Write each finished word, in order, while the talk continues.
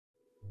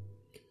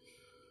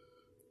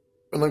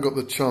When I got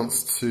the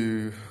chance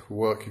to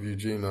work with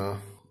Eugina,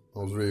 I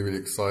was really, really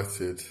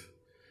excited.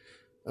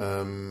 I've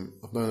known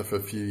her for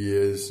a few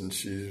years, and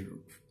she's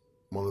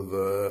one of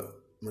the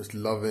most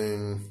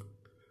loving,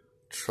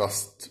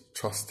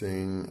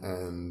 trusting,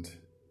 and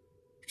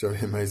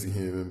generally amazing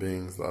human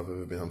beings that I've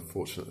ever been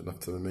unfortunate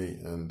enough to meet.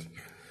 And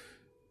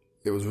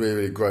it was really,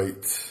 really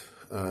great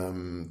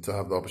to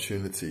have the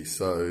opportunity.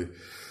 So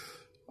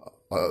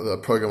the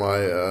program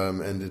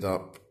I ended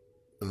up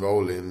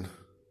enrolling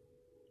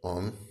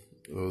on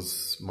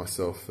was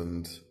myself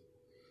and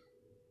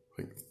I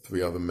think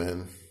 3 other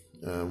men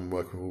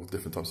working with all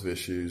different types of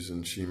issues,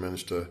 and she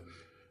managed to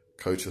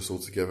coach us all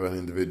together and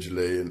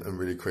individually and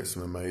really create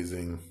some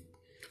amazing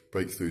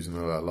breakthroughs in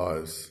our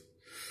lives.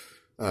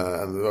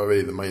 And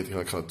really the main thing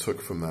I kind of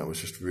took from that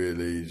was just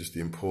the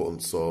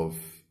importance of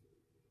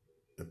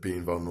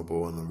being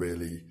vulnerable and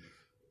really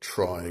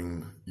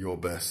trying your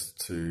best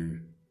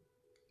to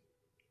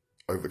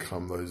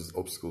overcome those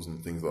obstacles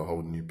and things that are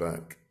holding you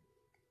back.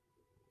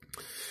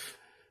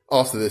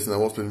 After this, now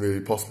what's been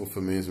really possible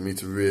for me is for me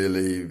to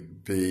really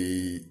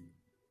be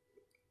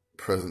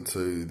present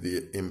to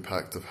the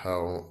impact of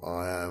how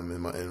I am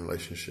in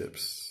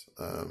relationships,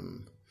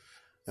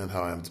 and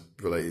how I am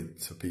related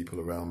to people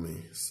around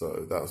me.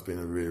 So that's been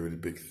a really, really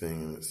big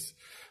thing, and it's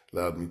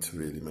allowed me to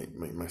really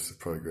make massive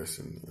progress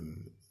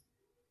in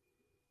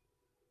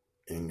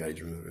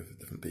engagement with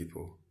different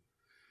people.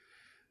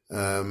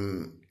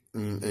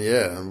 And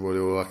really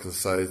all I can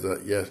say is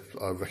that, yeah,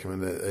 I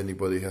recommend that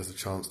anybody who has a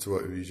chance to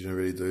work with Eugina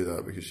really do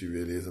that, because she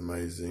really is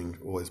amazing,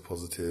 always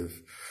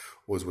positive,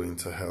 always willing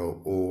to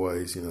help,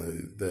 always,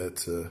 there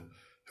to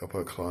help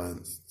her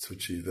clients to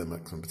achieve their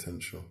maximum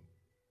potential.